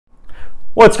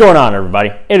What's going on,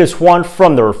 everybody? It is Juan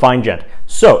from The Refined Gent.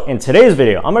 So in today's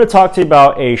video, I'm going to talk to you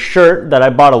about a shirt that I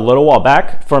bought a little while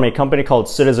back from a company called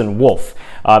Citizen Wolf.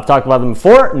 I've talked about them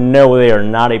before. No, they are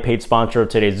not a paid sponsor of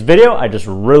today's video. I just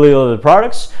really love the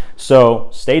products, so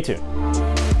stay tuned.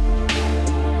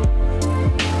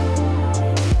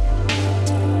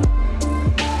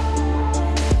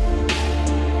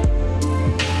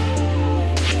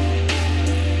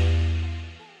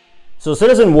 So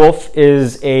Citizen Wolf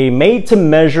is a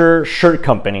made-to-measure shirt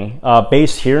company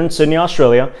based here in Sydney,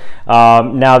 Australia.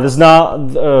 Now, this is not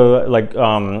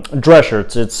dress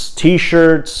shirts. It's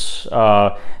t-shirts.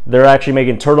 They're actually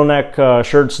making turtleneck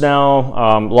shirts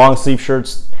now, long sleeve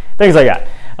shirts, things like that.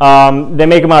 They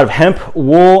make them out of hemp,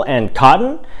 wool, and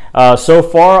cotton. So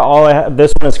far,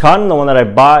 this one is cotton. The one that I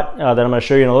bought that I'm going to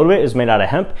show you in a little bit is made out of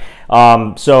hemp.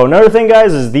 So another thing,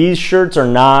 guys, is these shirts are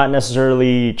not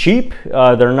necessarily cheap.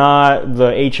 They're not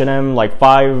the H&M like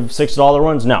 $5, $6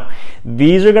 ones. No,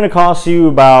 these are going to cost you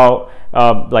about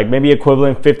like maybe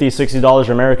equivalent $50, $60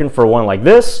 American for one like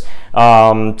this.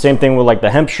 Same thing with like the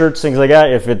hemp shirts, things like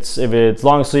that. If it's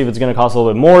long sleeve, it's going to cost a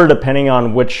little bit more depending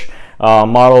on which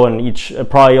model and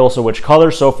probably also which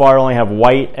color. So far, I only have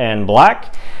white and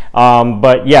black.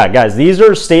 But yeah, guys, these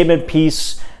are statement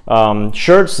piece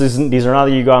shirts. These are not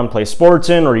that you go out and play sports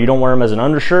in, or you don't wear them as an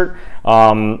undershirt.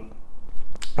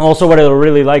 Also, what I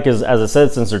really like is, as I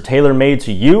said, since they're tailor-made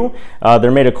to you,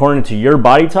 they're made according to your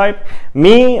body type.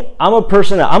 Me, I'm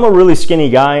a really skinny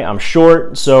guy. I'm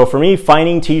short, so for me,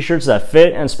 finding t-shirts that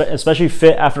fit, and especially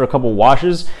fit after a couple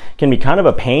washes, can be kind of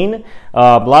a pain.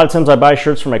 A lot of times I buy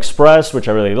shirts from Express, which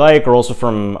I really like, or also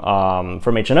from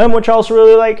H&M, which I also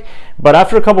really like. But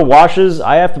after a couple washes,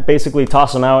 I have to basically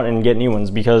toss them out and get new ones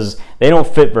because they don't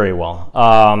fit very well.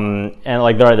 And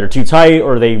like they're either too tight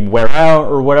or they wear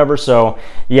out or whatever. So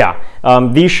yeah,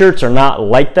 these shirts are not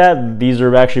like that. These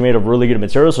are actually made of really good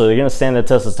material, so they're going to stand the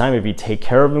test of time if you take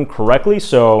care of them correctly.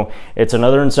 So it's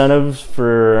another incentive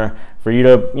for you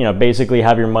to basically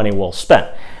have your money well spent.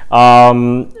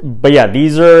 But yeah,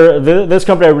 this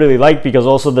company I really like because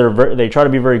also they try to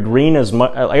be very green, as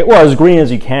green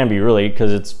as you can be, really,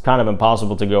 because it's kind of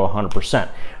impossible to go 100%.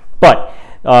 But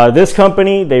this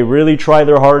company, they really try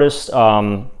their hardest.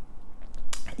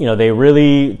 They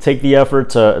really take the effort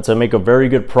to make a very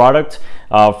good product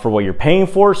for what you're paying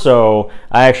for. So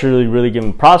I actually really give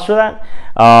them props for that.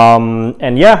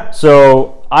 And yeah,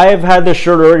 so I've had this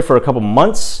shirt already for a couple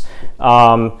months.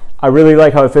 I really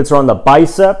like how it fits around the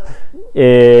bicep.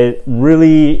 It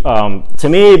really, to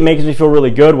me, it makes me feel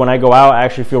really good when I go out. I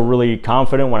actually feel really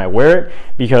confident when I wear it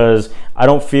because I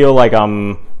don't feel like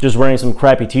I'm just wearing some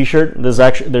crappy t-shirt. This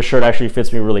shirt actually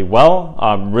fits me really well.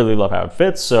 I really love how it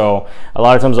fits. So a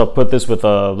lot of times I'll put this with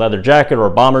a leather jacket or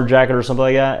a bomber jacket or something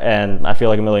like that, and I feel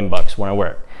like $1,000,000 when I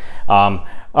wear it. All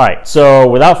right, so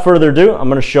without further ado, I'm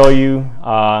going to show you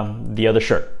the other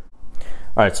shirt.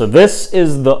 All right, so this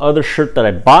is the other shirt that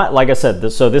I bought. Like I said,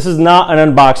 this is not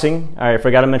an unboxing. I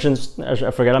forgot to mention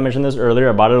this earlier.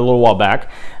 I bought it a little while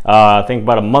back, I think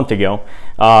about a month ago.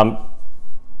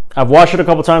 I've washed it a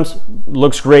couple times.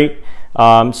 Looks great.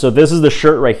 So this is the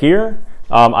shirt right here.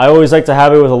 I always like to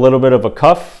have it with a little bit of a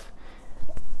cuff.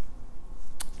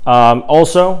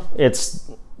 Also,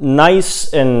 it's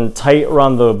nice and tight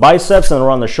around the biceps and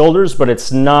around the shoulders, but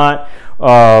it's not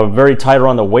very tight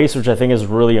around the waist, which I think is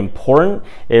really important.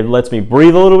 It lets me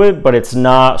breathe a little bit, but it's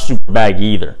not super baggy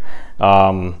either.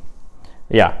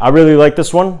 Yeah, I really like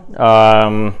this one.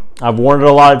 I've worn it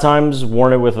a lot of times,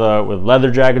 worn it with leather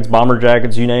jackets, bomber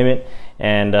jackets, you name it.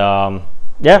 And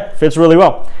yeah, fits really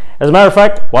well. As a matter of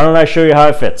fact, why don't I show you how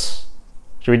it fits?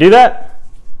 Should we do that?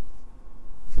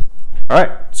 All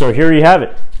right, so here you have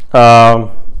it.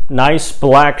 Nice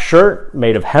black shirt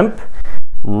made of hemp.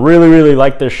 Really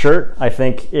like this shirt. I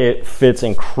think it fits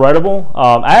incredible.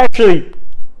 I actually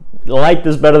like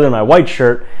this better than my white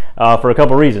shirt for a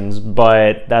couple reasons,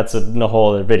 but that's a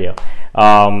whole other video.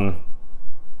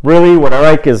 Really, what I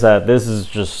like is that this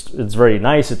is it's very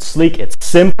nice, it's sleek, it's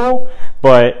simple,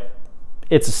 but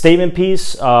it's a statement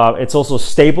piece. It's also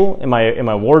stable in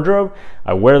my wardrobe.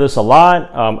 I wear this a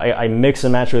lot. I mix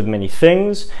and match with many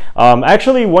things.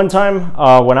 Actually, one time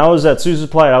when I was at Sue's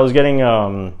Supply, I was getting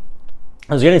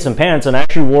some pants, and I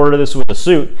actually wore this with a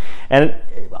suit. And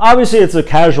obviously, it's a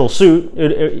casual suit.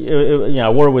 I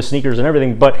wore it with sneakers and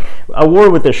everything, but I wore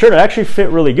it with this shirt. It actually fit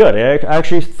really good. I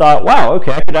actually thought, wow,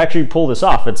 okay, I could actually pull this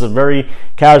off. It's a very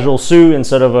casual suit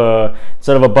instead of a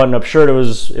button-up shirt. It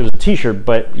was a t-shirt,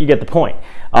 but you get the point.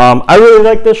 I really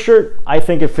like this shirt. I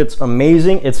think it fits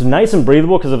amazing. It's nice and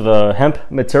breathable because of the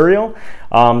hemp material.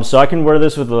 So I can wear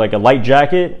this with like a light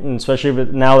jacket, and especially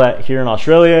now that here in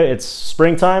Australia it's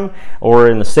springtime, or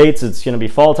in the States it's going to be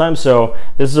fall time. So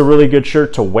this is a really good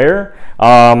shirt to wear.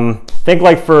 I think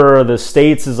like for the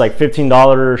States is like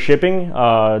 $15 shipping,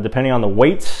 depending on the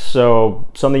weight. So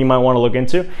something you might want to look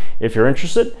into if you're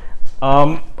interested.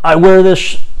 I wear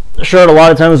this shirt a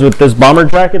lot of times with this bomber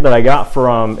jacket that I got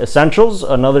from Essentials,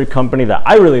 another company that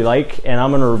I really like and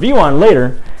I'm going to review on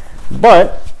later.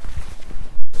 But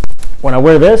when I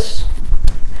wear this,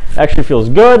 it actually feels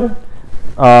good.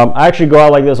 I actually go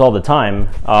out like this all the time,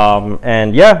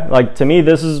 and yeah, like to me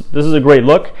this is a great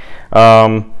look.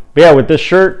 But yeah, with this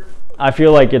shirt, I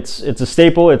feel like it's a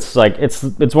staple. It's like it's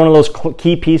one of those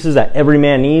key pieces that every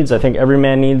man needs. I think every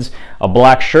man needs a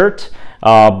black shirt.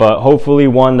 But hopefully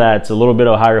one that's a little bit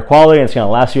of higher quality and it's going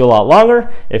to last you a lot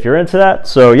longer if you're into that.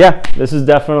 So yeah, this is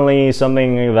definitely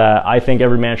something that I think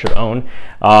every man should own.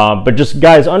 But just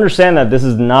guys, understand that this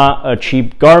is not a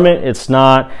cheap garment. It's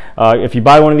not, if you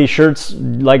buy one of these shirts,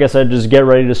 like I said, just get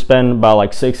ready to spend about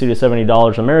like $60 to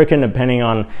 $70 American, depending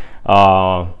on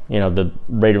you know, the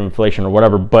rate of inflation or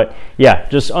whatever. But yeah,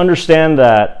 just understand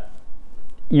that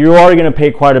you are going to pay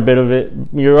quite a bit of it.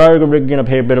 You are going to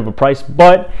pay a bit of a price,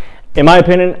 but in my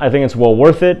opinion, I think it's well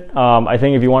worth it. I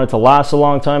think if you want it to last a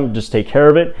long time, just take care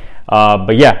of it.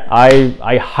 But yeah,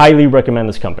 I highly recommend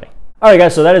this company. All right,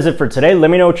 guys, so that is it for today. Let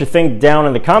me know what you think down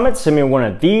in the comments. Send me one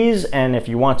of these, and if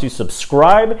you want to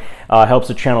subscribe, helps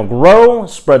the channel grow.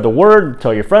 Spread the word,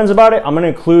 tell your friends about it. I'm going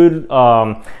to include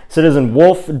Citizen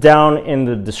Wolf down in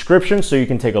the description so you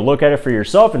can take a look at it for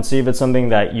yourself and see if it's something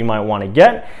that you might want to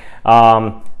get.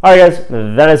 All right, guys,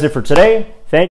 that is it for today.